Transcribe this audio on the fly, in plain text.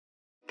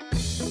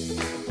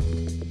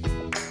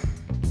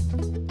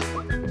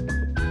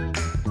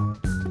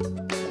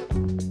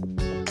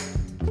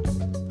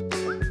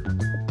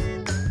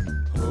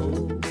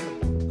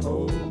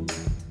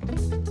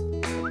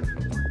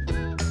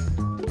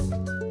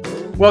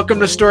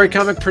Welcome to Story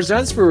Comic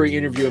Presents, where we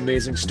interview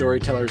amazing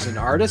storytellers and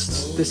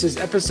artists. This is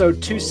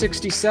episode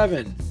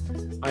 267.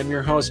 I'm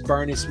your host,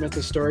 Barney Smith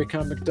of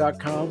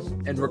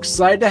StoryComic.com, and we're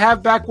excited to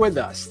have back with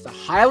us the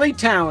highly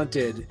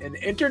talented and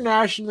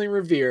internationally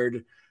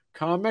revered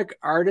comic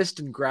artist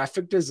and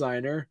graphic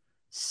designer,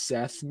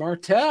 Seth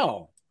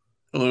Martel.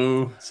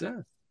 Hello.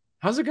 Seth,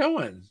 how's it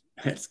going?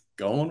 It's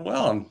going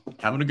well. I'm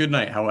having a good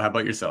night. How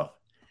about yourself?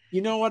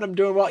 You know what? I'm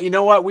doing well. You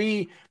know what?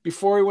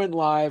 Before we went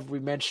live, we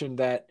mentioned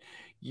that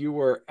you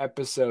were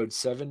episode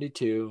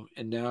 72,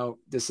 and now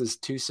this is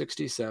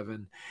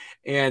 267.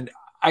 And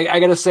I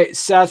got to say,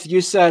 Seth,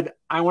 you said,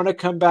 I want to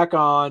come back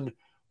on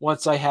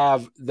once I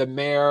have the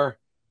Mare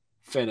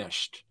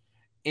finished.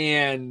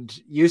 And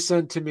you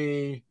sent to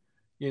me,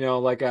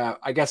 like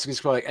I guess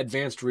it's called like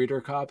advanced reader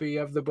copy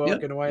of the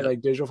book in a way,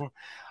 like digital form.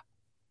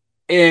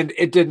 And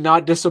it did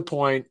not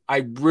disappoint.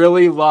 I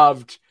really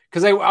loved,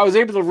 because I was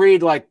able to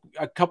read like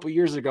a couple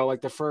years ago,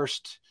 like the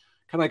first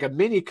kind of like a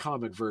mini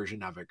comic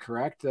version of it,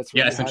 correct? That's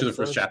what essentially the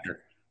first chapter.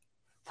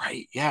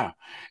 Right, yeah.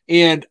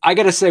 And I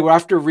got to say, well,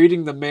 after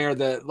reading the Mare,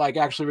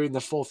 actually reading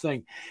the full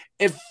thing,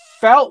 it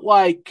felt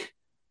like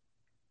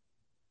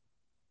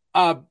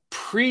a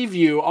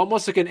preview,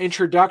 almost like an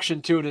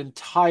introduction to an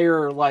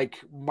entire like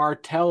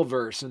Martel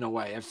verse in a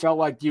way. It felt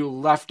like you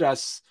left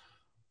us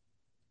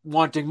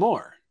wanting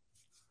more.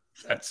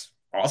 That's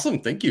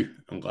awesome. Thank you.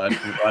 I'm glad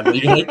that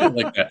you liked it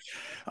like that.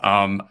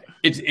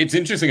 It's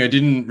interesting. I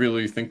didn't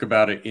really think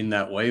about it in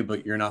that way,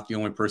 but you're not the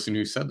only person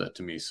who said that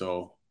to me.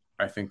 So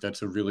I think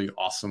that's a really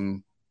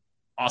awesome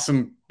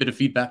bit of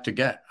feedback to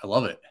get. I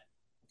love it.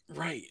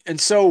 Right. And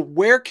so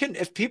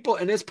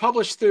and it's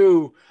published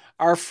through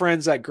our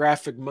friends at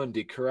Graphic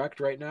Mundi, correct?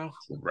 Right now?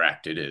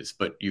 Correct. It is,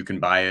 but you can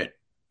buy it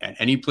at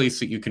any place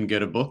that you can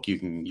get a book. You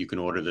can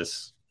order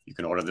this. You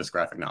can order this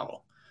graphic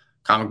novel.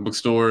 Comic book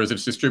stores.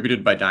 It's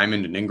distributed by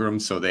Diamond and Ingram,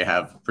 so they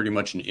have pretty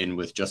much an in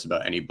with just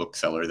about any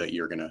bookseller that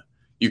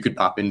you could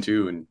pop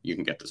into, and you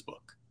can get this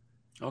book.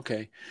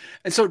 Okay.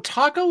 And so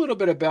talk a little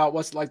bit about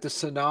what's like the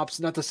synopsis,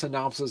 not the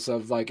synopsis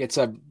of like, it's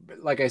a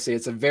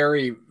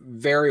very,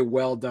 very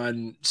well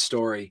done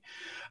story.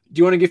 Do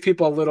you want to give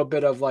people a little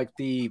bit of like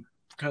the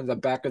kind of the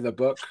back of the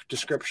book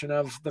description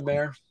of the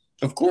Mare?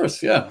 Of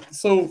course. Yeah.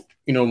 So,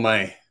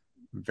 my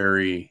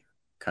very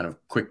kind of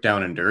quick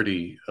down and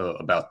dirty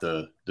about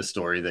the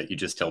story that you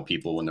just tell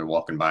people when they're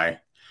walking by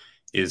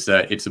is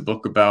that it's a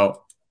book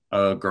about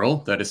a girl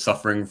that is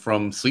suffering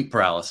from sleep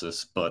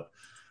paralysis, but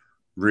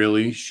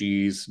really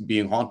she's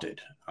being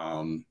haunted.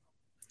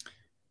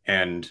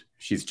 And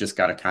she's just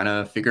got to kind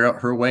of figure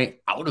out her way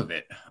out of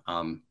it.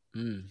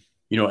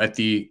 At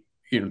the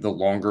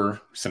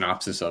longer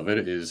synopsis of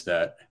it is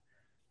that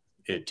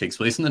it takes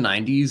place in the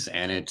 90s,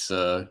 and it's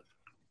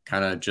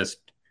kind of just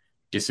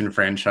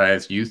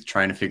disenfranchised youth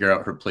trying to figure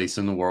out her place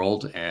in the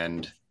world.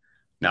 And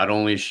not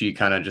only is she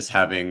kind of just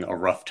having a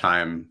rough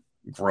time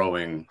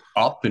growing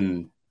up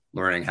and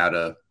learning how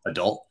to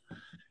adult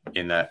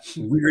in that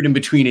weird in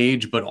between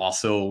age, but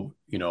also,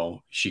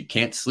 she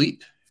can't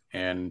sleep.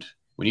 And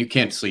when you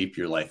can't sleep,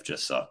 your life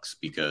just sucks,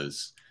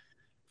 because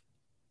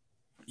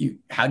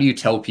how do you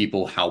tell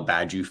people how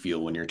bad you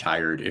feel when you're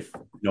tired if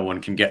no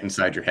one can get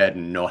inside your head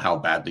and know how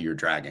badly you're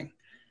dragging?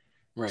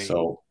 Right.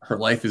 So her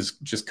life is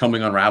just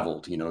coming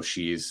unraveled.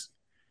 She's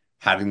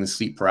having the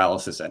sleep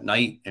paralysis at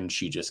night, and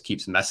she just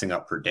keeps messing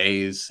up her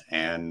days,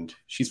 and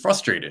she's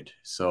frustrated.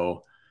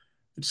 So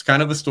it's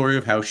kind of a story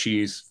of how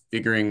she's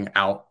figuring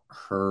out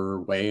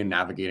her way and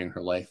navigating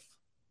her life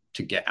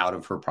to get out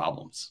of her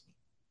problems.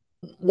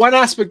 One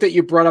aspect that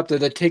you brought up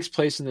that takes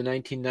place in the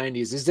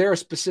 1990s, is there a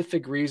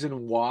specific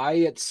reason why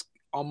it's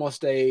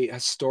almost a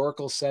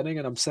historical setting?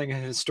 And I'm saying a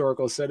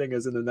historical setting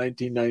as in the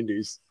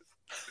 1990s.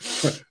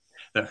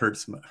 That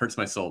hurts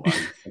my soul, buddy.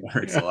 It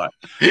hurts a lot.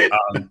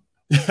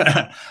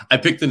 I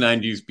picked the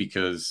 90s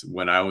because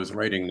when I was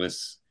writing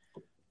this,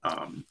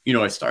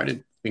 I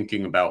started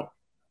thinking about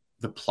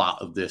the plot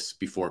of this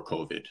before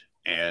COVID.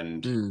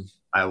 And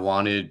I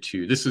wanted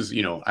to,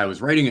 I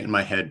was writing it in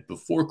my head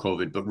before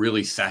COVID, but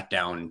really sat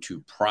down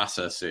to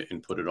process it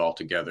and put it all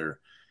together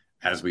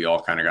as we all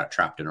kind of got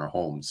trapped in our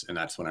homes. And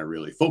that's when I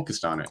really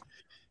focused on it.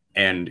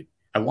 And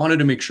I wanted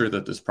to make sure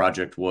that this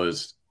project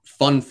was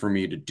fun for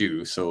me to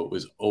do. So it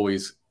was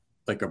always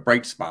like a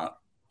bright spot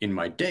in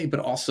my day, but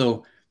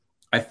also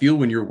I feel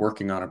when you're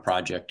working on a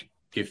project,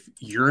 if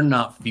you're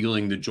not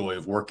feeling the joy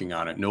of working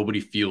on it, nobody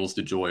feels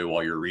the joy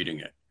while you're reading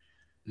it,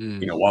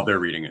 while they're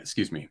reading it,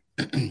 excuse me.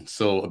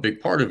 So a big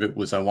part of it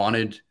was I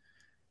wanted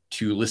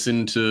to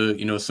listen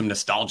to, some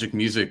nostalgic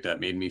music that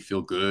made me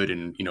feel good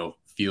and,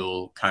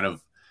 feel kind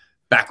of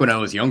back when I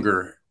was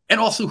younger, and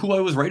also who I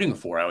was writing it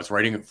for. I was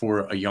writing it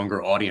for a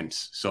younger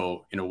audience.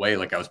 So in a way,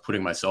 like I was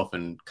putting myself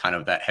in kind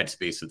of that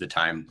headspace at the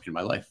time in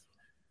my life.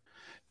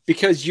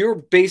 because you're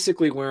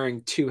basically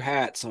wearing two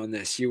hats on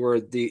this. You were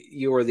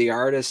the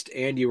artist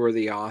and you were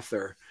the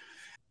author.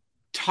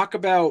 Talk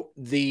about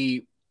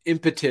the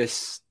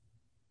impetus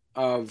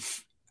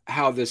of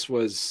how this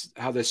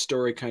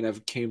story kind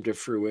of came to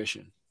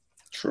fruition.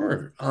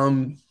 Sure.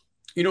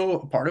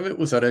 Part of it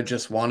was that I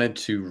just wanted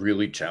to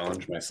really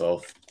challenge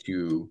myself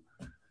to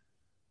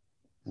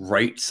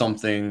write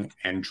something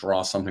and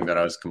draw something that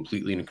I was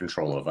completely in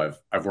control of.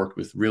 I've worked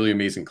with really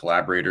amazing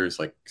collaborators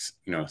like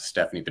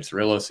Stephanie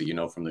Pizzarilla,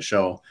 so from the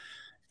show,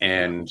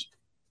 and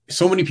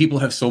so many people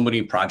have so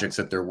many projects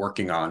that they're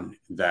working on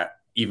that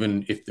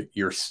even if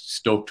you're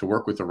stoked to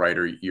work with a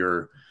writer,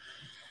 you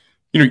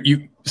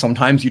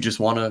sometimes you just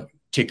want to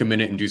take a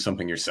minute and do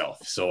something yourself.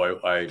 So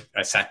I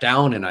sat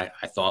down and I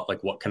thought,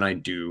 like, what can I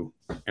do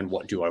and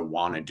what do I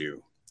want to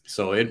do?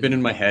 So it had been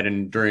in my head,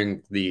 and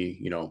during the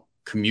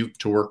commute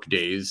to work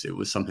days, it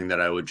was something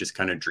that I would just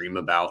kind of dream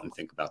about and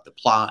think about the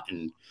plot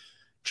and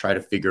try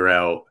to figure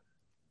out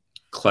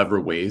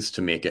clever ways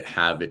to make it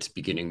have its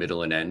beginning,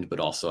 middle, and end, but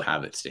also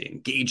have it stay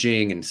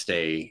engaging and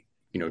stay,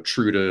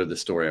 true to the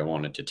story I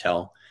wanted to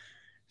tell.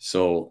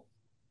 So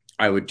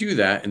I would do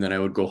that, and then I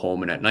would go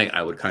home, and at night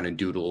I would kind of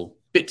doodle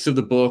bits of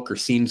the book or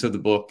scenes of the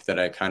book that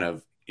I kind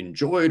of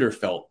enjoyed or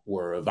felt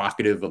were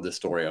evocative of the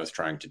story I was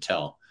trying to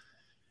tell.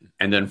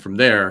 And then from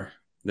there,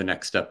 the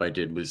next step I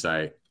did was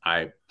I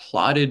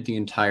plotted the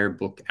entire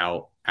book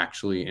out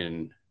actually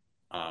in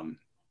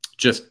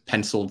just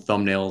penciled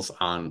thumbnails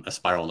on a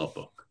spiral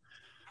notebook.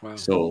 Wow.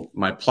 So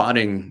my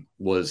plotting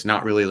was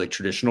not really like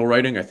traditional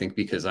writing, I think,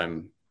 because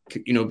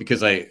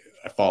because I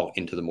fall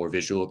into the more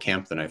visual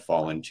camp than I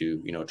fall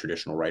into,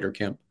 traditional writer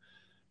camp.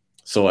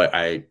 So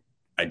I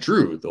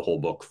drew the whole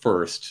book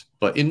first,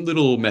 but in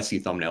little messy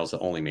thumbnails that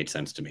only made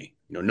sense to me.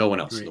 No one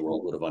else in the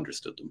world would have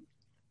understood them.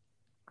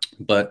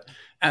 But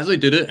as I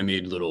did it, I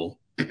made little,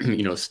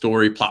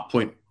 story plot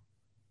point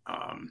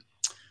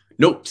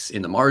notes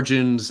in the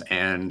margins,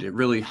 and it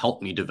really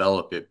helped me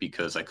develop it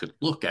because I could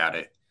look at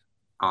it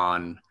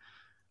on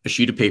a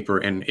sheet of paper,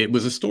 and it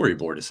was a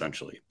storyboard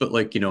essentially, but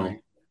like,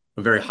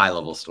 a very high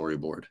level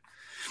storyboard.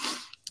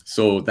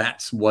 So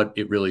that's what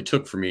it really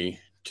took for me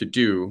to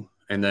do.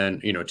 And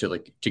then,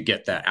 to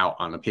get that out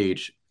on a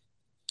page.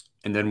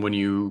 And then when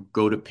you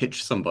go to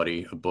pitch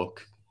somebody a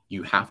book,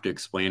 you have to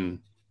explain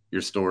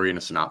your story in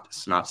a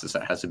synopsis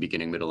that has a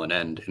beginning, middle, and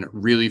end. And it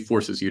really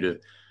forces you to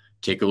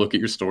take a look at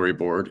your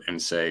storyboard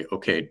and say,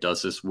 okay,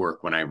 does this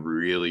work when I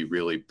really,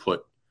 really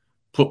put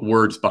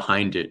words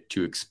behind it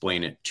to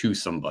explain it to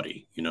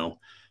somebody?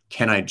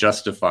 Can I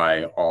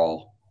justify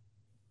all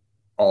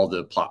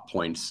the plot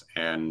points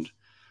and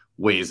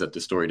ways that the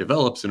story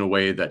develops in a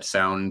way that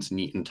sounds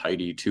neat and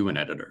tidy to an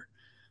editor?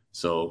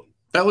 So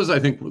that was, I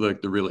think,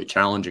 like the really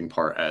challenging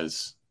part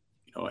as,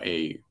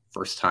 a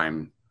first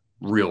time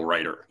real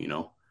writer,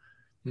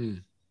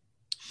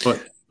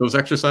 But those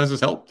exercises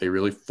help. They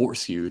really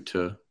force you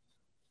to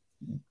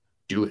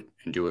do it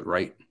and do it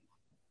right.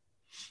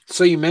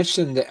 So you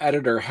mentioned the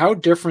editor. How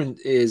different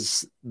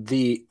is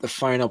the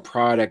final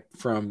product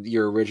from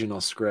your original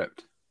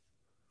script?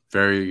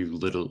 Very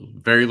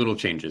little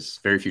changes.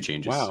 Very few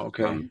changes. Wow.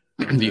 Okay.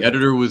 The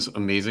editor was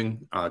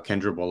amazing.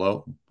 Kendra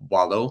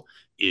Wallow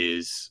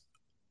is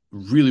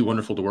really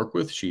wonderful to work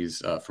with.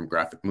 She's from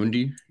Graphic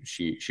Mundi.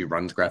 She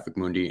runs Graphic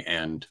Mundi,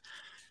 and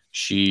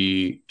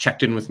she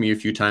checked in with me a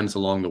few times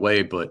along the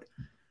way. But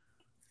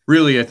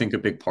really, I think a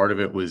big part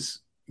of it was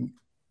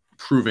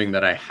proving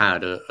that I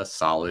had a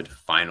solid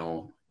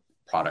final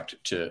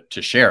product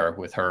to share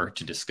with her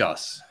to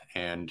discuss.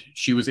 And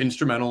she was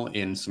instrumental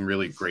in some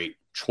really great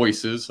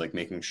choices, like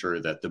making sure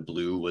that the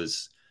blue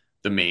was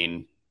the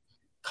main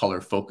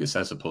color focus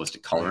as opposed to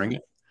coloring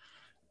it.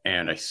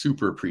 And I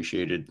super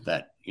appreciated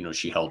that,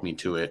 she held me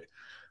to it.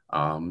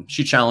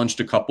 She challenged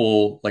a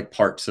couple like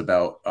parts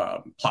about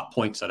plot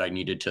points that I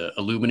needed to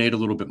illuminate a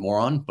little bit more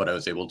on, but I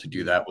was able to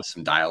do that with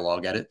some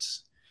dialogue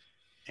edits.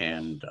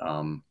 And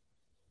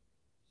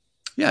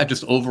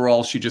just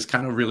overall, she just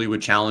kind of really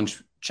would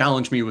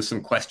challenge me with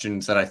some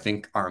questions that I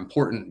think are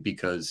important,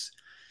 because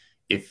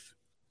if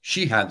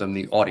she had them,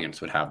 the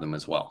audience would have them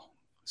as well.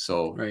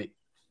 So,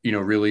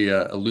 really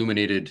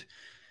illuminated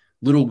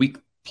little weak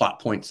plot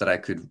points that I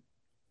could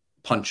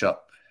punch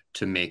up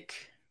to make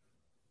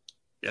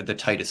the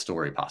tightest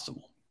story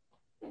possible.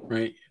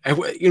 Right.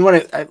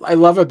 What I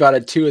love about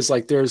it too is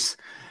like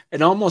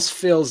it almost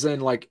fills in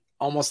like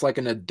almost like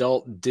an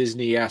adult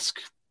Disney-esque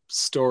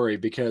story,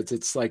 because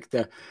it's like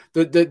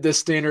the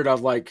standard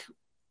of like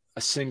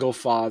a single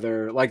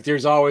father. Like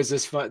there's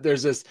always but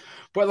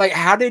like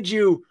how did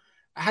you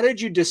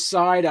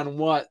decide on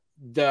what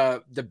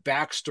the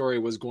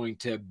backstory was going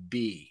to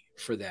be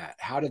for that?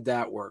 How did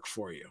that work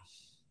for you?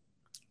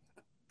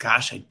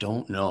 Gosh, I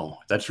don't know.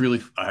 That's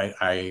really,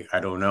 I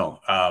don't know.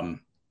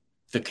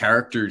 The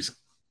characters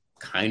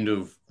kind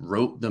of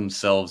wrote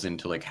themselves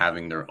into like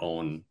having their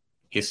own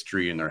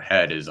history in their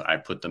head as I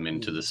put them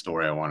into the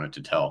story I wanted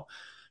to tell.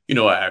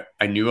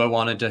 I knew I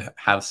wanted to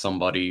have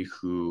somebody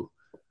who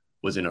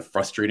was in a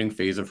frustrating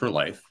phase of her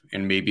life,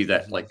 and maybe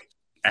that like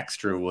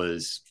extra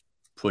was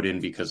put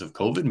in because of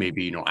COVID.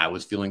 Maybe, you know, I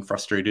was feeling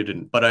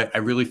frustrated, but I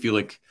really feel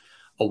like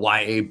a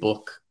YA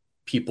book,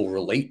 people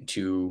relate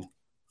to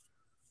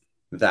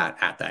that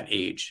at that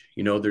age.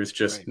 You know, there's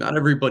just not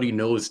everybody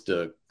knows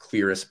the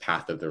clearest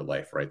path of their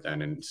life right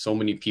then. And so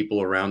many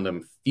people around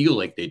them feel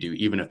like they do,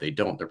 even if they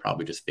don't, they're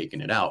probably just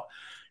faking it out.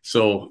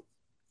 So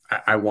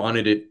I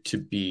wanted it to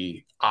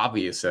be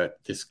obvious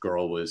that this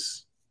girl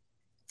was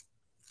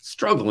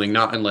struggling,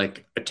 not in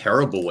like a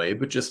terrible way,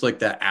 but just like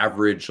that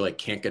average, like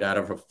can't get out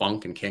of her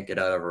funk and can't get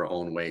out of her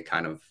own way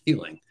kind of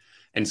feeling.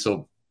 And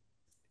so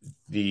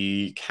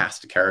the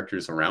cast of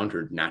characters around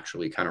her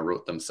naturally kind of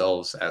wrote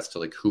themselves as to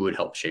like who would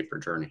help shape her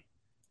journey.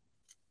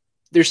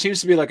 There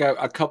seems to be like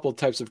a couple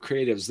types of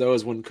creatives.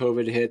 Those when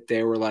COVID hit,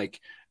 they were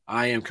like,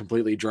 I am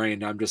completely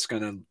drained. I'm just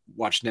going to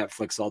watch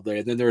Netflix all day.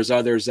 And then there's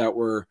others that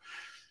were,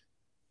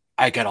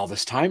 I got all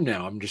this time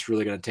now. I'm just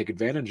really going to take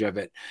advantage of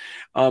it.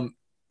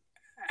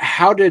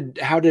 How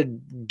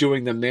did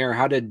doing the Mare,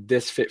 how did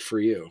this fit for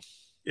you?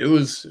 It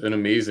was an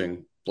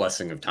amazing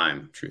blessing of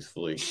time,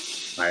 truthfully.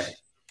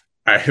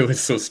 It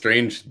was so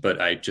strange,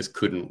 but I just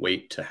couldn't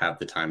wait to have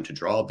the time to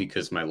draw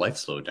because my life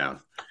slowed down.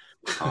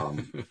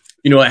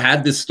 You know, I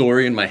had this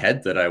story in my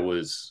head that I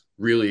was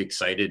really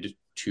excited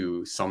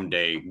to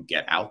someday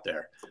get out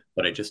there,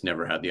 but I just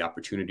never had the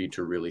opportunity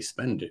to really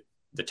spend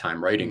the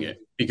time writing it,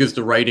 because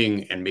the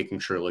writing and making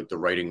sure like the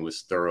writing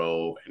was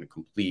thorough and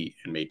complete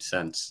and made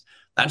sense.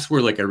 That's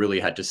where like I really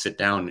had to sit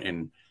down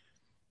and,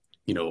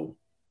 you know,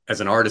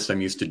 as an artist,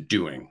 I'm used to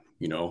doing,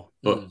 you know,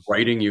 but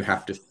writing, you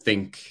have to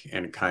think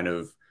and kind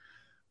of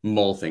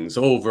mull things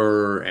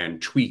over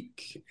and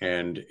tweak.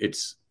 And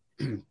it's,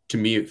 to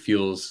me, it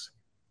feels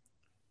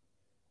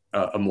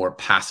a more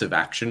passive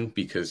action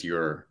because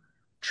you're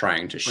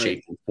trying to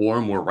shape and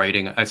form.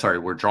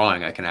 We're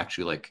drawing. I can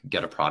actually like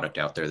get a product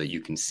out there that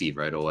you can see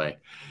right away.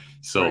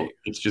 So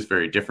it's just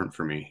very different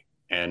for me.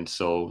 And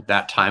so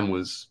that time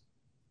was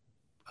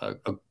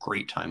a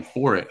great time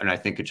for it. And I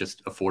think it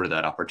just afforded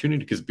that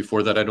opportunity because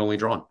before that I'd only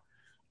drawn.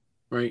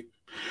 Right.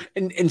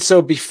 And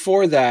so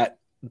before that,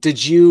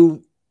 did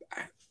you,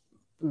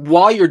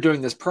 while you're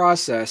doing this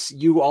process,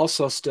 you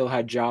also still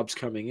had jobs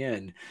coming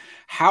in.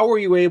 How were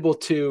you able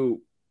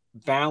to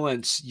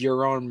balance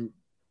your own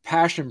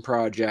passion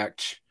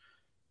project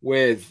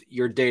with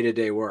your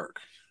day-to-day work?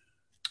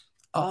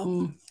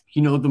 You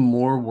know, the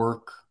more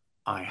work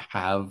I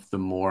have, the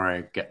more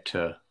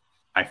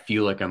I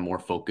feel like I'm more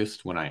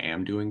focused when I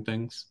am doing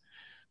things.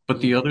 But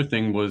the other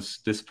thing was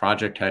this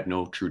project had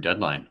no true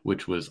deadline,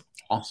 which was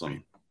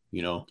awesome.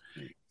 You know,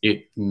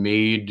 it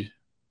made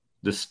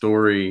the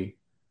story,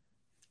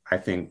 I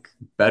think,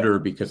 better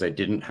because I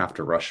didn't have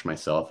to rush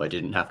myself. I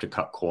didn't have to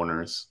cut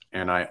corners.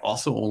 And I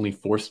also only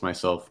forced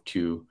myself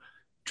to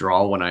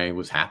draw when I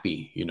was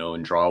happy, you know,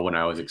 and draw when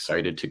I was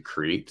excited to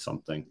create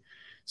something.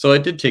 So I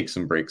did take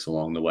some breaks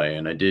along the way.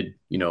 And I did,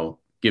 you know,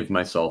 give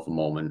myself a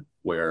moment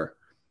where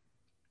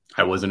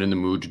I wasn't in the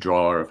mood to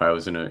draw, or if I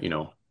was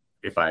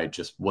if I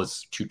just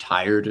was too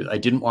tired. I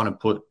didn't want to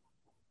put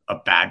a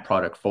bad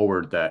product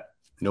forward that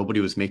nobody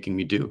was making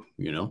me do,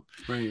 you know?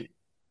 Right.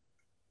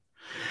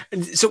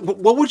 And so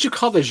what would you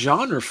call the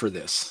genre for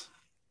this?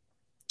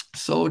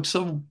 So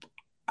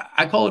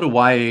I call it a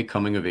YA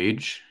coming of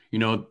age. You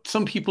know,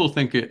 some people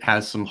think it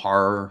has some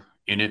horror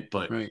in it,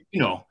 but you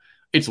know,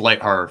 it's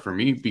light horror for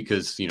me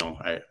because, you know,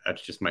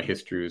 that's just my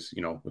history is,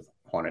 you know, with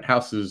haunted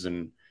houses.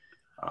 And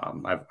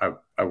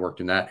I worked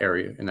in that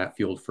area, in that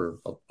field for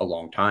a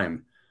long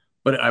time.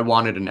 But I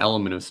wanted an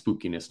element of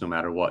spookiness no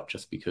matter what,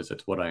 just because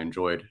it's what I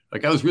enjoyed.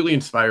 Like I was really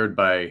inspired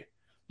by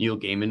Neil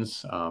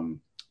Gaiman's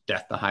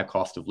Death, the High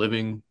Cost of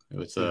Living. It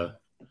was a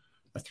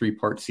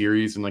 3-part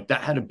series. And like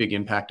that had a big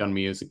impact on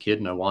me as a kid.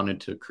 And I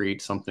wanted to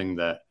create something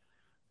that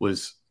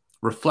was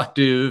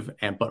reflective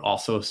but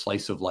also a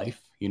slice of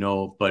life, you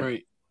know,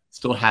 but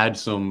still had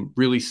some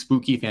really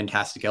spooky,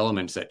 fantastic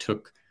elements that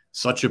took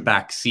such a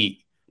back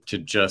seat to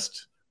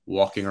just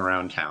walking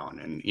around town.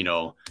 And, you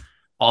know,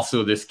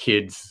 also this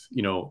kid's,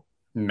 you know,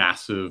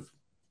 massive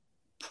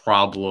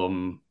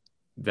problem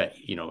that,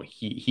 you know,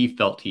 he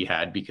felt he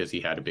had because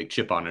he had a big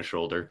chip on his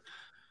shoulder,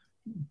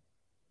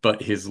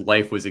 but his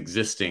life was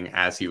existing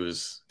as he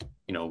was,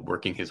 you know,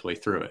 working his way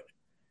through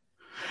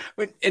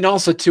it. And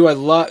also too,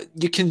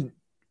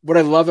 what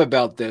I love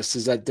about this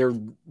is that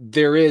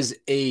there is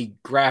a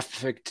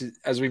graphic,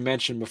 as we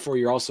mentioned before,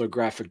 you're also a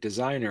graphic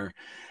designer.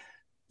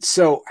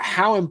 So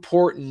how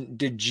important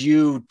did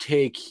you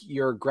take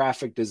your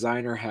graphic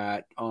designer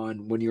hat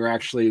on when you were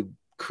actually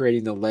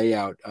creating the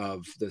layout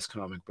of this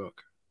comic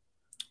book?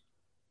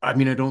 I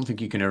mean, I don't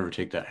think you can ever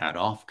take that hat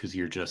off because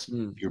you're just,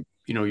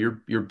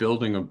 you're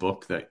building a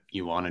book that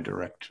you want to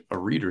direct a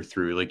reader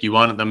through. Like you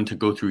wanted them to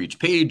go through each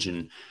page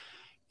and,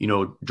 you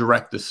know,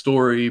 direct the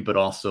story, but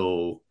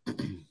also,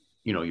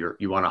 you know,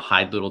 you want to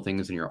hide little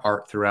things in your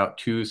art throughout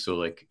too. So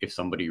like if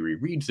somebody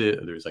rereads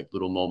it, there's like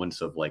little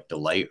moments of like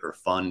delight or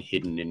fun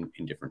hidden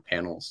in different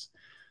panels.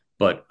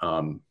 But,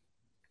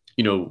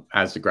 you know,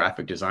 as the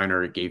graphic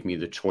designer, it gave me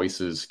the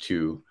choices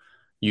to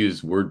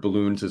use word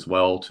balloons as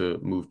well to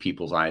move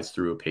people's eyes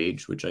through a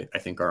page, which I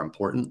think are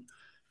important.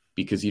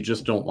 because you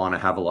just don't want to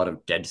have a lot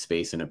of dead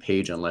space in a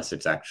page unless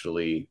it's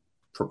actually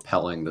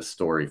propelling the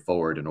story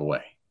forward in a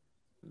way.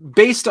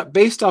 Based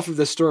off of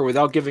the story,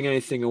 without giving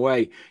anything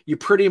away, you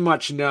pretty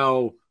much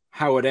know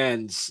how it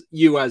ends.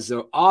 You as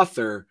the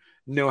author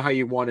know how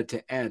you want it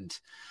to end.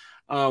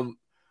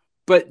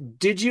 But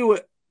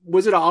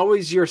was it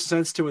always your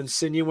sense to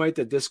insinuate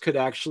that this could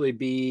actually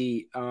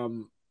be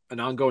an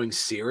ongoing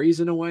series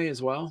in a way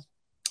as well?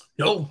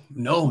 No,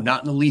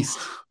 not in the least.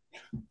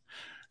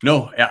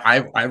 No,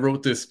 I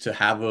wrote this to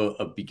have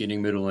a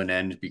beginning, middle, and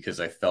end because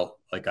I felt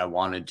like I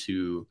wanted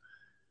to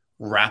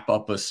wrap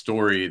up a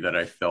story that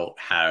I felt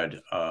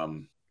had,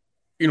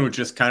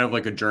 just kind of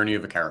like a journey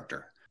of a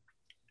character.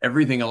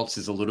 Everything else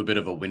is a little bit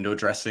of a window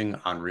dressing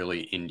on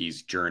really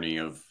Indy's journey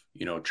of,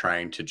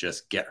 trying to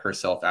just get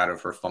herself out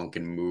of her funk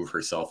and move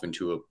herself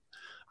into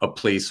a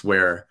place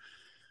where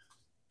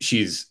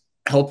she's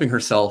helping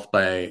herself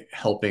by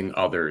helping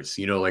others,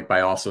 like by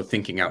also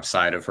thinking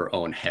outside of her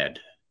own head.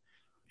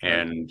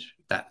 And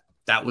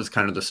that was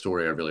kind of the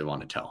story I really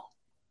want to tell.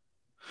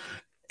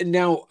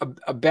 Now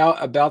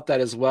about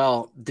that as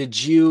well,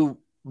 did you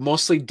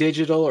mostly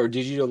digital or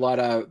did you do a lot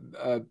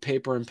of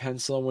paper and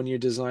pencil when you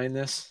designed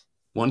this?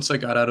 Once I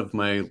got out of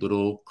my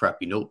little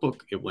crappy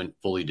notebook, it went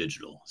fully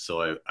digital.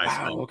 So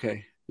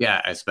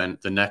I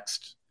spent the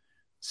next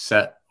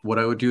set. What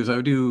I would do is I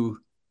would do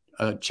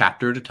a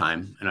chapter at a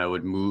time, and I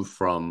would move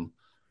from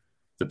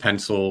the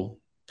pencil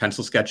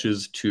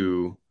sketches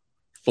to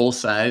full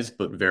size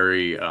but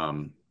very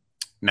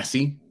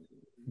messy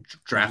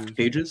draft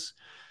pages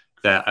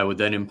that I would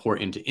then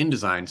import into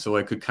InDesign, so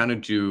I could kind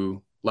of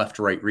do left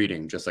to right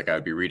reading, just like I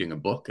would be reading a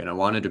book. And I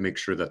wanted to make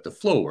sure that the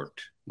flow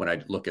worked when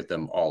I look at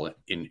them all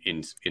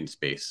in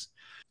space.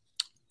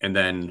 And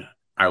then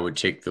I would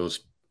take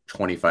those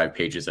 25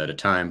 pages at a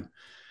time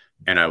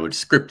and I would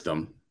script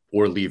them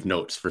or leave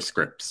notes for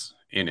scripts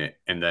in it.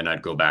 And then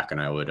I'd go back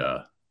and I would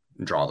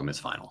draw them as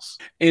finals.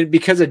 And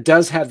because it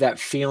does have that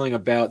feeling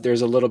about,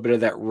 there's a little bit of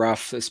that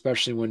rough,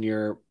 especially when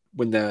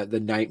the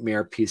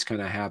nightmare piece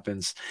kind of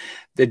happens,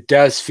 it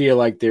does feel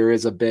like there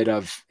is a bit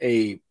of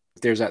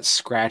there's that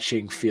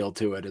scratching feel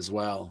to it as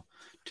well,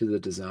 to the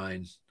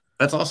design.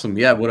 That's awesome.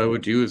 Yeah, what I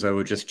would do is I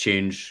would just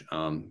change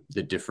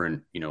the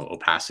different,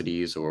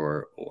 opacities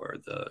or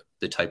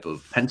the type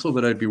of pencil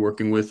that I'd be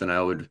working with, and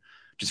I would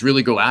just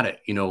really go at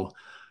it.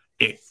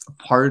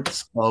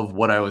 Parts of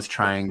what I was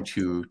trying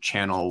to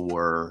channel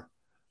were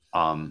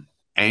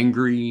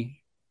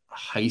angry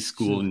high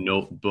school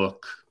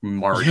notebook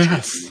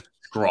margin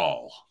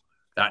scrawl.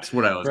 That's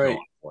what I was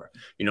going for.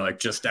 Like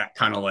just that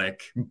kind of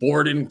like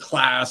bored in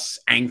class,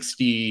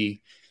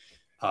 angsty,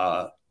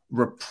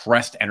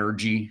 repressed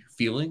energy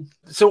feeling.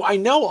 So I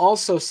know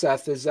also,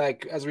 Seth, is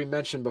like, as we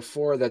mentioned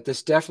before, that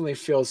this definitely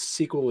feels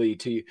sequely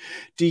to you.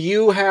 Do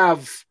you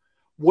have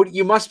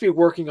you must be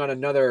working on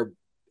another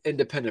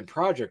independent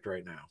project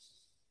right now?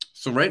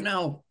 So right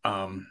now,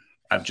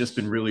 I've just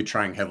been really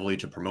trying heavily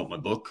to promote my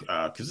book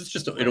because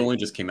it only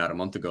just came out a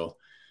month ago.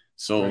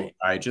 So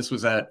I just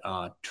was at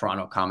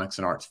Toronto Comics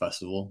and Arts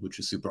Festival, which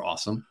was super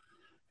awesome.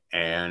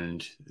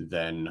 And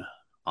then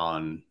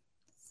on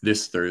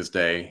this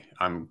Thursday,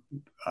 I'm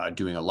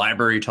doing a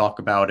library talk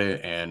about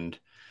it and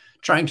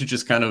trying to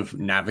just kind of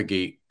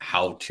navigate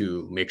how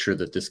to make sure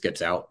that this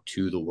gets out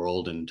to the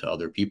world and to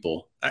other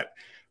people. I've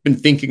been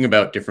thinking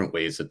about different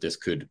ways that this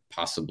could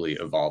possibly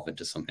evolve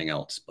into something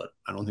else, but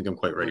I don't think I'm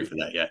quite ready for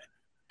that yet.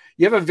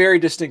 You have a very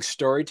distinct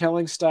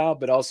storytelling style,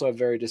 but also a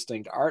very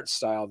distinct art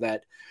style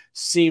that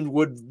seemed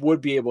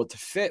would be able to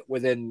fit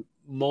within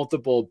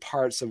multiple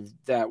parts of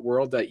that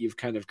world that you've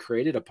kind of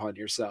created upon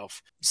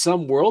yourself.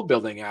 Some world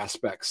building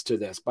aspects to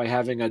this by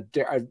having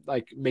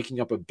like making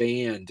up a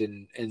band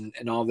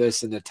and all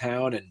this in the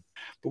town.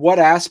 But what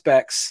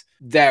aspects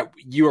that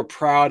you were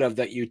proud of,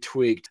 that you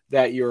tweaked,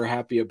 that you were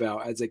happy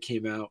about as it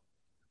came out?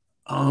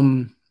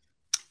 I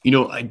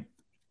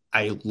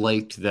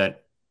liked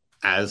that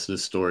as the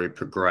story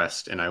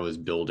progressed and I was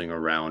building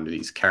around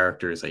these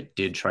characters, I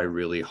did try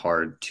really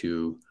hard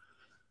to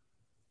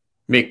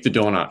make the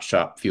donut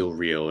shop feel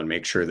real and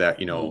make sure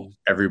that,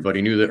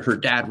 everybody knew that her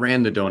dad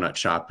ran the donut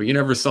shop, but you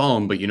never saw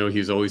him, but, he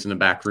was always in the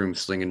back room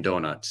slinging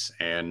donuts.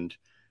 And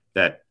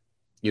that,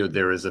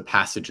 there was a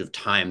passage of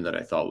time that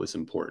I thought was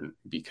important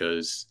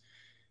because,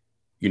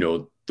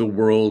 the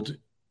world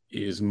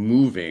is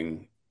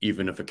moving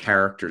even if a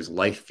character's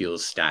life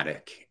feels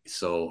static.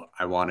 So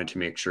I wanted to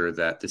make sure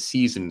that the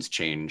seasons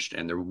changed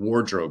and their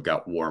wardrobe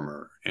got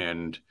warmer.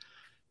 And,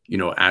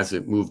 as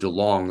it moved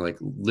along, like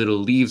little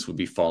leaves would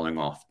be falling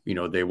off.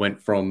 They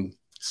went from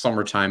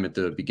summertime at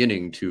the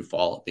beginning to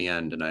fall at the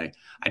end. And I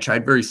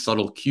tried very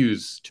subtle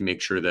cues to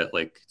make sure that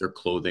like their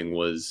clothing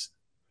was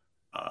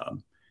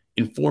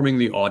informing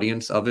the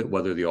audience of it,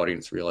 whether the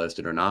audience realized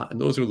it or not. And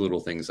those are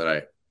little things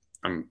that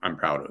I'm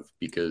proud of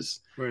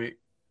because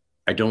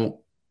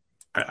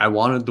I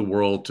wanted the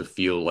world to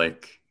feel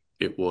like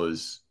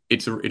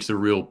it's a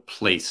real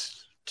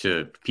place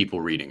to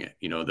people reading it,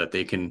 that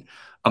they can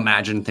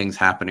imagine things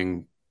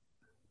happening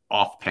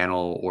off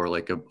panel or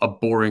like a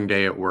boring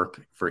day at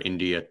work for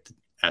Indy at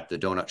the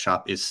donut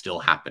shop is still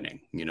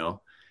happening,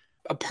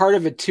 a part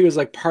of it too is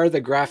like part of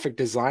the graphic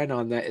design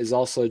on that is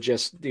also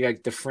just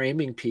like the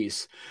framing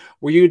piece.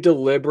 Were you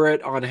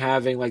deliberate on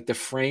having like the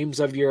frames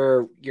of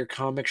your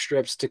comic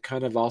strips to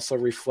kind of also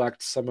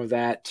reflect some of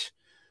that,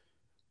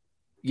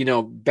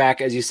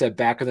 back, as you said,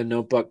 back of the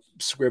notebook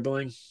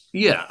scribbling?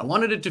 Yeah, I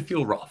wanted it to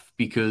feel rough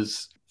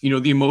because,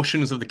 the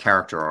emotions of the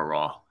character are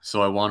raw.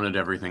 So I wanted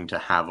everything to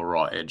have a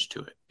raw edge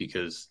to it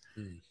because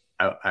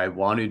I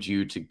wanted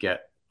you to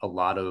get a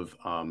lot of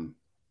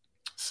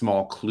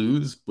small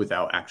clues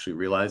without actually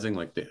realizing.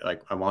 Like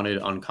I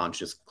wanted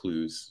unconscious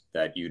clues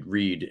that you'd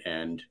read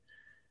and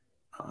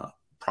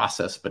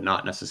process, but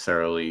not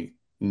necessarily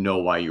know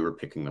why you were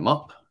picking them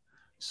up.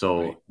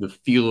 So the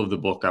feel of the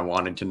book, I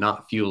wanted to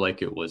not feel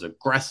like it was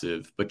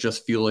aggressive, but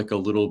just feel like a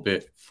little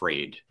bit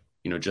frayed,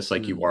 just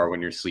like you are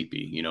when you're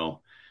sleepy,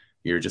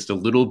 you're just a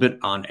little bit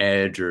on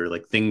edge, or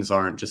like things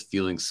aren't just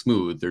feeling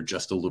smooth. They're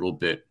just a little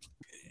bit.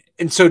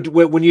 And so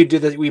when you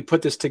did that, we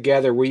put this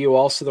together, were you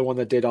also the one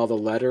that did all the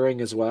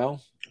lettering as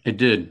well? I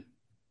did.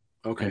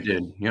 Okay. I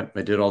did. Yep.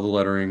 I did all the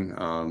lettering.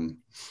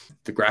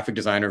 The graphic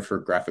designer for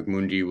Graphic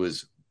Mundi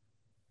was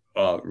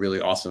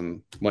really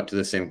awesome. Went to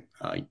the same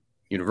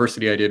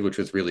university I did, which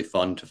was really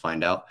fun to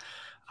find out.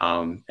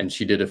 And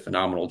she did a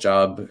phenomenal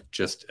job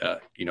just,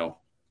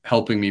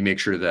 helping me make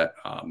sure that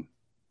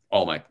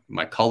all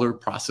my color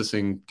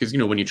processing, because,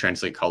 when you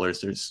translate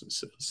colors,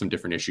 there's some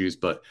different issues,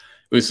 but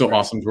it was so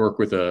awesome to work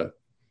with a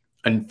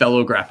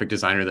fellow graphic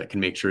designer that can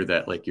make sure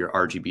that like your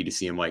RGB to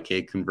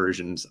CMYK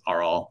conversions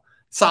are all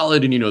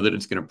solid, and that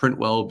it's going to print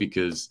well,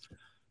 because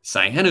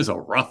cyan is a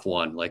rough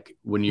one. Like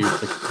when you,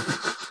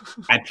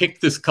 I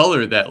picked this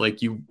color that like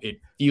it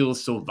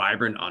feels so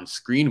vibrant on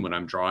screen when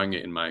I'm drawing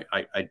it in I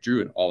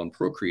drew it all in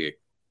Procreate.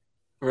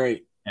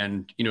 Right.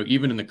 And,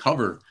 even in the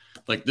cover,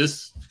 like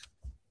this,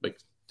 like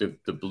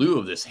the blue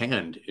of this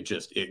hand,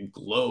 it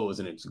glows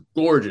and it's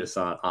gorgeous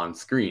on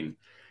screen.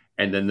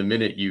 And then the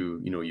minute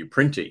you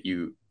print it,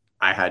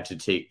 I had to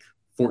take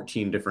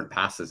 14 different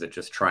passes at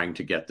just trying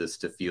to get this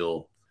to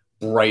feel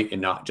bright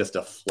and not just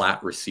a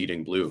flat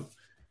receding blue.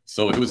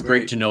 So it was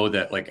great to know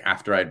that like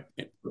after I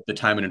put the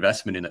time and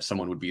investment in, that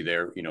someone would be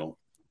there,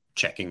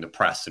 checking the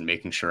press and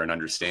making sure and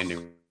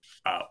understanding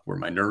where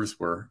my nerves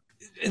were.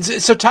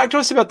 So talk to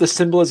us about the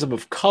symbolism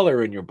of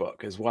color in your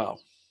book as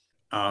well.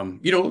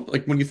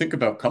 Like when you think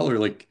about color,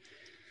 like,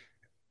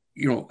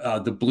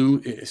 the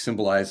blue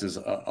symbolizes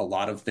a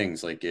lot of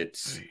things. Like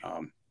it's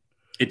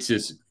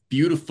this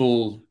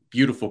beautiful,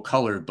 beautiful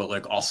color, but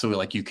like also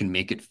like you can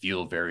make it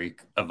feel very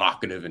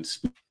evocative and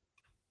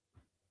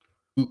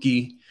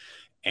spooky.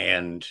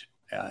 And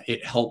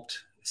it helped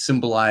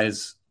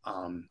symbolize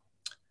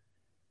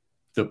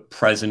the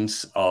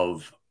presence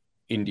of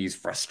Indy's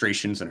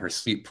frustrations and her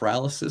sleep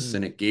paralysis.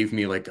 And it gave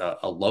me like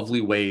a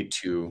lovely way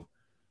to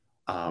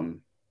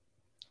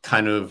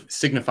kind of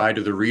signify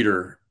to the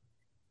reader,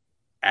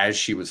 as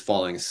she was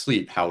falling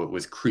asleep, how it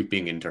was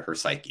creeping into her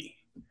psyche.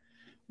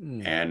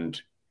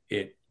 And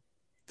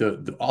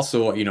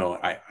also,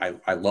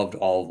 I loved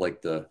all of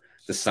like the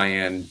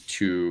cyan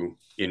to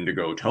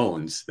indigo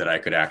tones that I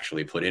could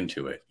actually put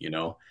into it,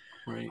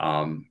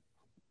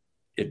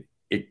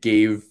 it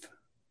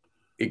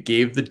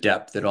gave the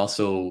depth. That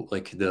also,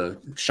 like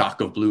the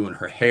shock of blue in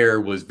her hair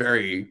was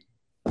very,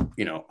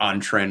 on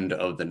trend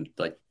of the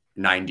like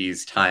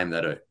 90s time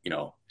that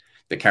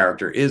the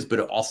character is, but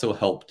it also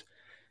helped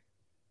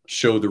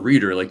show the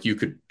reader like you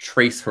could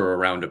trace her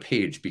around a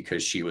page,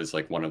 because she was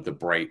like one of the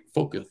bright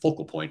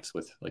focal points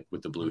with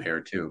the blue hair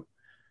too.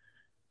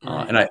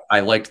 And I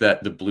liked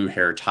that the blue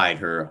hair tied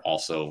her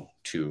also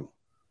to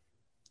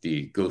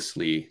the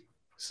ghostly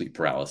sleep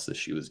paralysis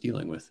she was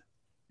dealing with.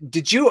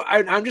 Did you,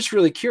 I'm just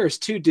really curious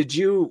too, did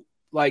you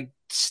like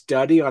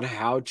study on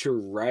how to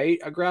write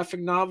a graphic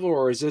novel,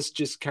 or is this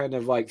just kind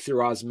of like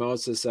through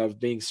osmosis of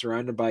being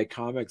surrounded by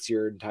comics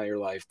your entire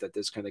life that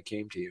this kind of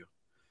came to you?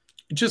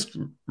 Just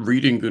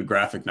reading good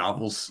graphic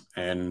novels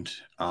and,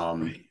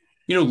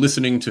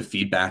 listening to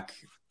feedback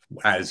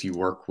as you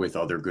work with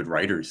other good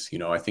writers.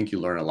 I think you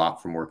learn a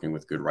lot from working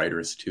with good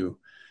writers too.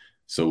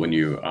 So when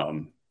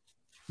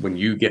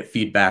you get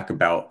feedback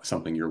about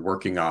something you're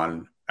working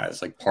on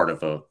as like part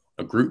of a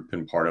group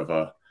and part of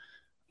a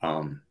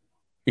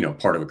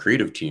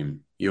creative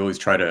team, you always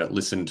try to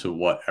listen to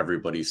what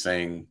everybody's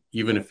saying,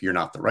 even if you're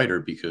not the writer,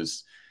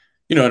 because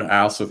I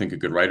also think a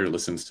good writer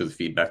listens to the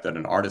feedback that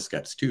an artist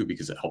gets too,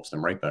 because it helps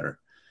them write better.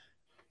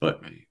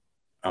 But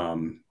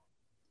I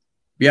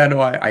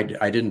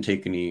didn't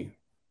take any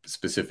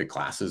specific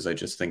classes. I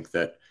just think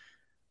that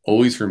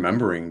always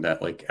remembering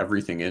that like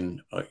everything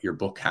in your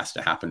book has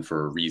to happen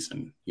for a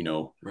reason,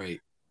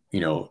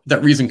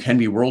 that reason can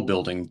be world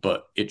building,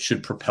 but it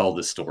should propel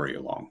the story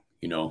along,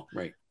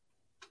 Right.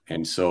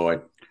 And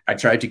so I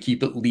tried to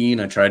keep it lean.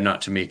 I tried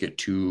not to make it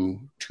too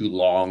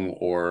long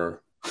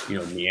or,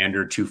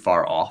 meander too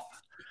far off,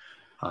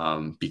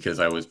 because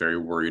I was very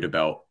worried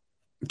about,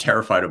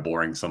 terrified of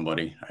boring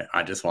somebody.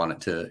 I just wanted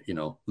to,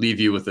 leave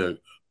you with a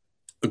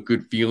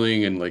good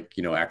feeling and like,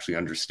 actually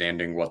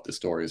understanding what the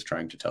story is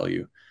trying to tell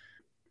you.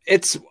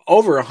 it's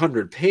over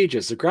 100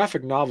 pages. The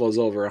graphic novel is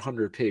over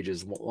 100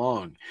 pages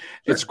long.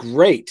 Sure. It's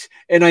great.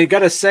 And I got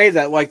to say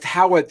that, like,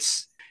 how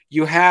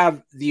you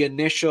have the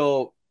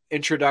initial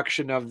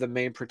introduction of the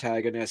main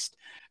protagonist,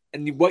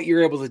 and what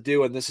you're able to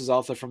do, and this is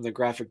also from the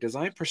graphic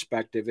design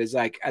perspective, is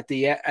like at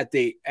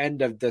the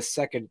end of the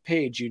second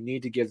page, you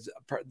need to give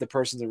the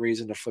person the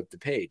reason to flip the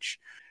page.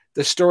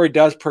 The story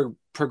does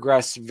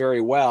progress very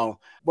well.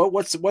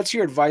 What's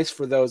your advice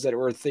for those that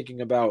were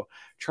thinking about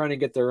trying to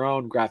get their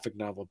own graphic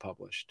novel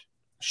published?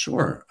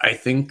 Sure. I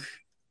think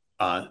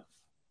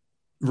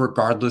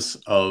regardless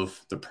of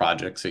the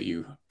projects that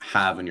you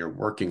have and you're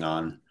working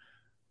on,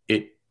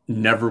 it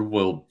never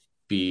will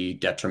be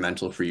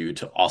detrimental for you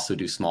to also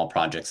do small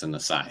projects on the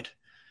side.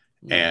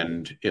 Mm-hmm.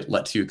 And it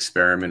lets you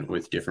experiment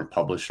with different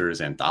publishers,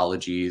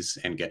 anthologies,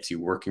 and gets you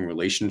working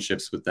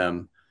relationships with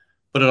them.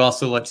 But it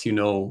also lets you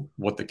know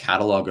what the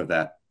catalog of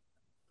that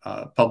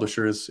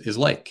publisher is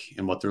like,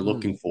 and what they're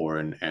looking for,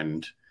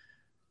 and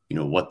you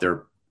know what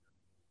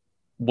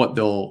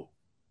they'll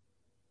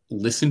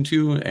listen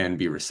to and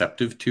be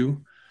receptive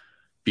to,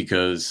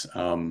 because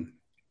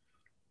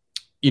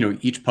you know,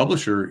 each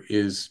publisher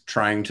is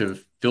trying to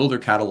fill their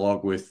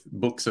catalog with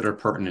books that are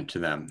pertinent to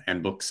them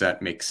and books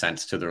that make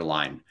sense to their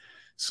line.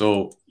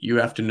 So you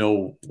have to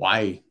know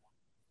why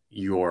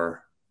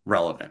you're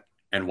relevant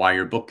and why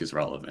your book is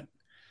relevant.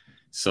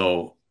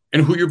 So,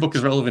 and who your book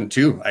is relevant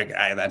to,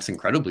 that's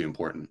incredibly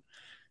important.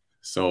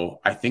 So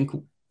I think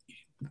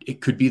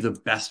it could be the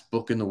best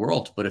book in the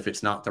world, but if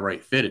it's not the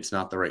right fit, it's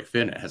not the right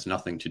fit. It has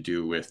nothing to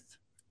do with,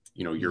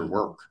 you know, your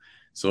work.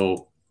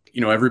 So,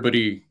 you know,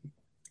 everybody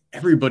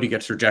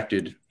gets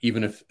rejected,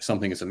 even if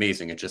something is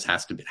amazing. It just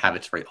has to have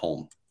its right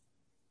home.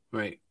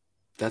 Right.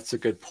 That's a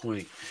good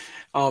point.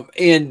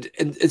 And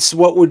it's,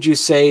 what would you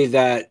say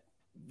that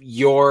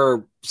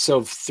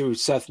so through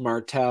Seth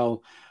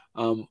Martel,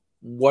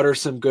 what are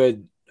some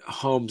good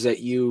homes that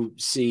you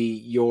see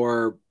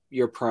your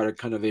product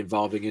kind of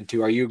evolving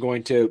into? Are you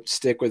going to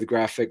stick with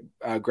Graphic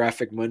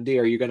Mundi?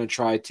 Are you going to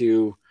try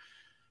to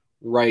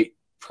write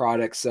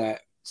products that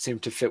seem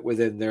to fit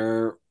within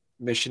their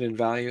mission and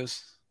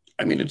values?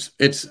 I mean,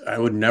 I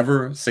would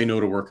never say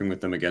no to working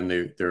with them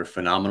again. They're a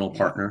phenomenal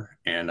partner.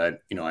 And I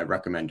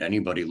recommend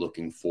anybody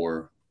looking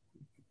for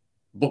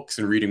books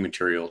and reading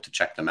material to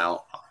check them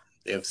out.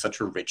 They have such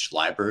a rich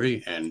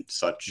library and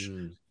such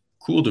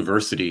cool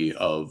diversity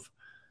of,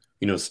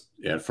 you know,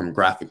 from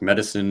graphic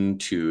medicine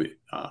to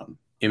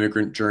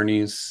immigrant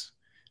journeys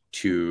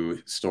to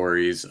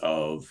stories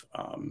of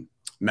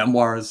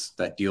memoirs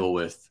that deal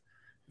with,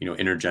 you know,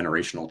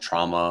 intergenerational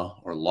trauma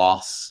or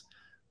loss,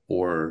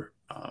 or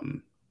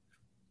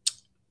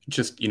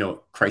just, you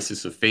know,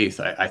 crisis of faith.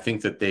 I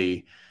think that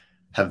they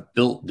have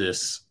built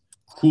this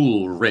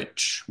cool,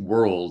 rich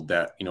world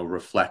that, you know,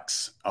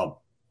 reflects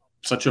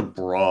such a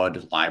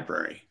broad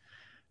library.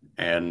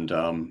 And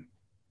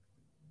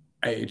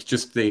it's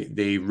just,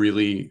 they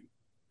really,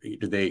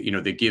 you know,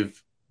 they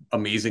give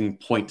amazing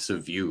points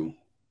of view.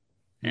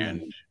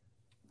 And,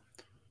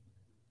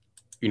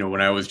 you know,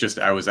 when I was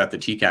at the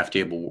TCAF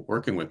table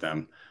working with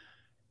them,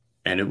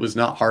 and it was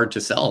not hard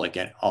to sell. Like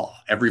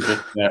every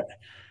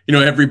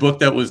book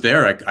that was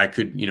there, I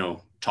could, you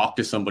know, talk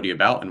to somebody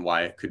about, and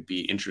why it could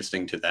be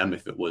interesting to them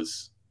if it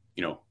was,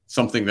 you know,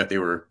 something that they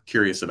were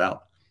curious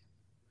about.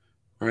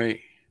 Right.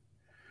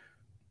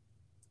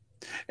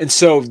 And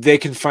so they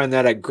can find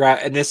that at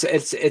and it's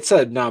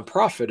a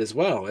nonprofit as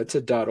well. It's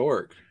a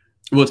 .org.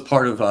 Well, it's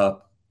part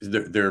of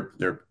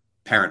their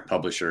parent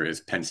publisher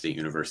is Penn State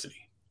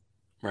University.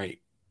 Right.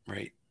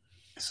 Right.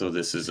 So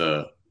this is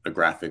a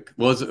graphic,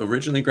 well, it's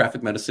originally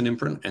graphic medicine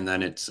imprint, and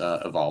then it's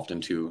evolved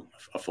into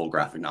a full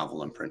graphic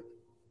novel imprint.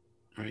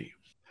 Right.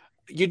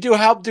 You do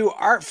help do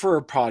art for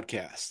a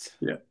podcast.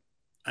 Yeah,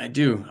 I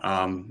do.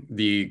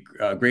 The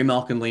Gray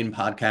Malkin Lane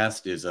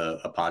podcast is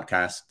a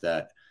podcast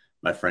that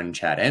my friend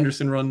Chad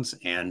Anderson runs,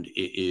 and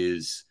it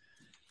is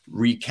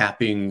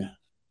recapping.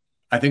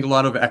 I think a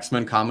lot of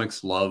X-Men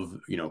comics love,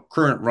 you know,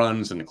 current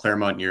runs and the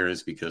Claremont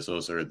years, because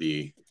those are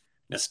the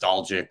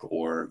nostalgic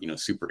or, you know,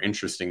 super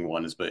interesting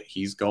ones. But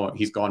he's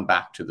gone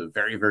back to the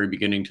very, very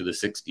beginning, to the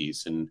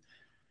 60s, and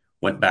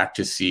went back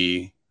to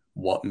see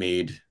what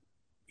made,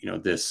 you know,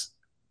 this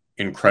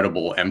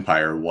incredible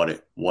empire what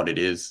it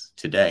is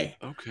today.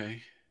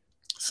 Okay.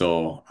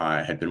 So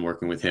I had been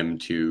working with him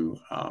to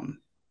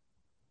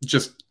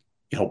just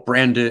help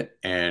brand it,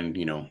 and,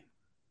 you know,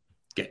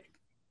 get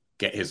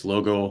his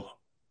logo.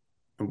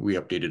 We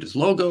updated his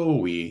logo.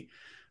 We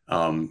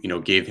you know,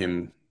 gave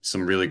him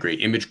some really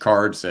great image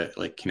cards that,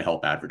 like, can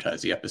help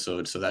advertise the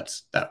episode. So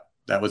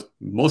that was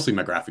mostly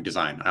my graphic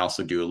design. I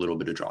also do a little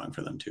bit of drawing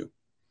for them too.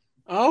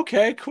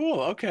 Okay,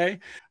 cool. Okay.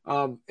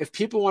 If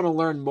people want to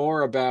learn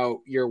more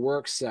about your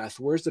work, Seth,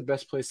 where's the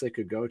best place they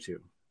could go to?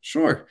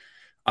 Sure.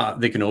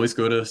 They can always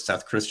go to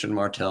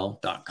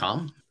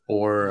sethchristianmartel.com,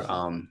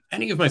 or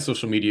any of my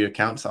social media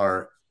accounts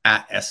are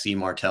at SC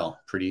Martel.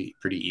 Pretty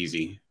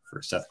easy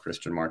for Seth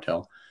Christian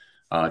Martel.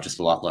 Just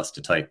a lot less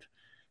to type.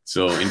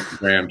 So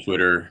Instagram,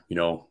 Twitter, you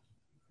know,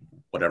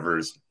 whatever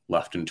is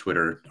left in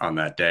Twitter on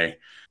that day.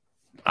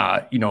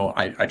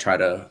 I try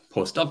to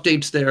post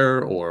updates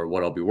there or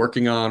what I'll be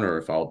working on, or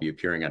if I'll be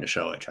appearing at a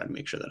show, I try to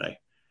make sure that I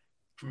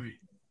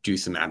do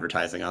some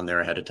advertising on there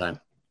ahead of time.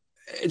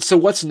 And so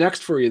what's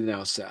next for you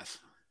now, Seth?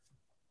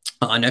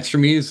 Next for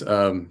me is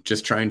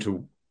just trying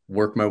to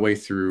work my way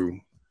through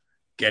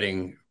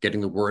getting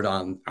the word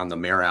on the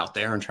Mare out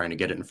there and trying to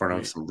get it in front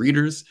of some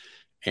readers,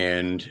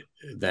 and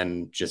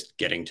then just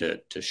getting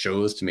to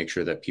shows to make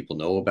sure that people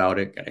know about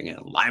it. Getting it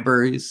in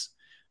libraries,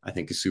 I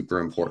think, is super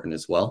important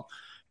as well.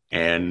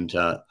 And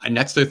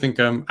next, I think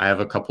I have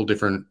a couple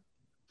different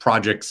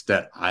projects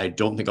that I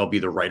don't think I'll be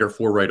the writer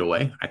for right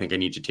away. I think I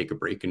need to take a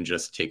break and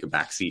just take a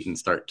back seat and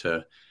start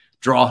to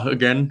draw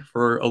again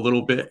for a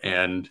little bit.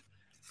 And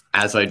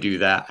as I do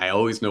that, I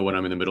always know when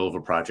I'm in the middle of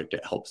a project,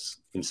 it helps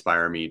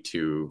inspire me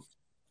to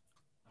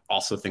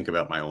also think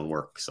about my own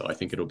work. So I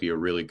think it'll be a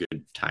really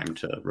good time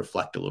to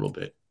reflect a little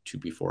bit too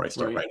before I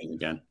start writing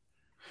again.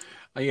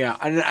 Yeah,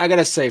 I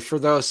gotta say, for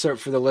the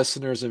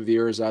listeners and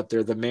viewers out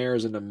there, The Mare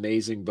is an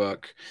amazing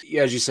book.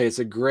 As you say, it's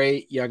a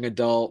great young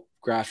adult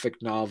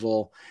graphic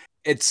novel.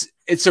 It's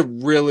a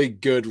really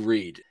good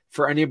read.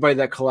 For anybody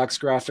that collects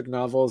graphic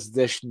novels,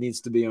 this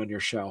needs to be on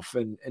your shelf.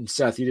 And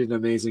Seth, you did an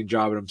amazing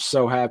job, and I'm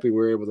so happy we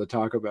were able to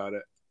talk about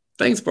it.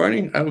 Thanks,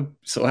 Barney. I'm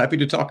so happy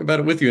to talk about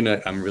it with you,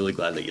 and I'm really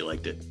glad that you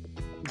liked it.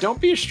 Don't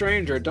be a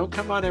stranger. Don't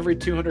come on every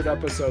 200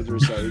 episodes or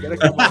so. You got to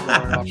come on more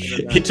often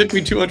than that. It took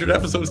me 200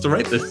 episodes to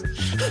write this.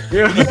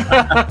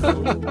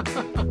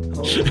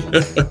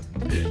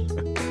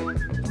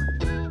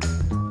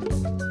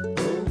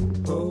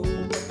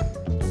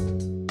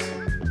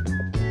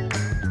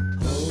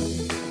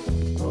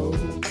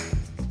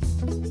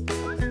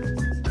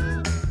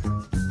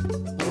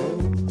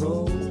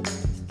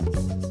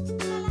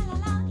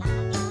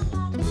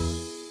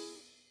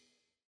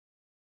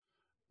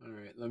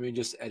 Let me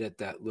just edit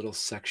that little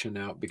section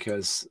out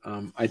because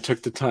I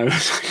took the time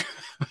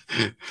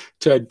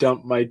to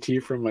dump my tea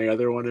from my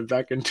other one and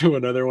back into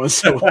another one.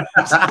 So let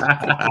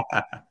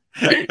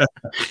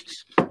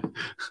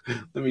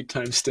me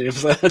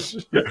timestamp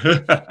that.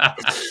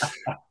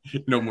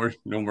 No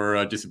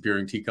more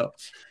disappearing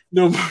teacups.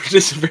 No more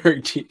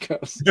disappearing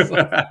teacups.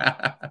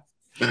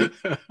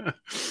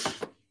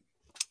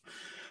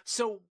 So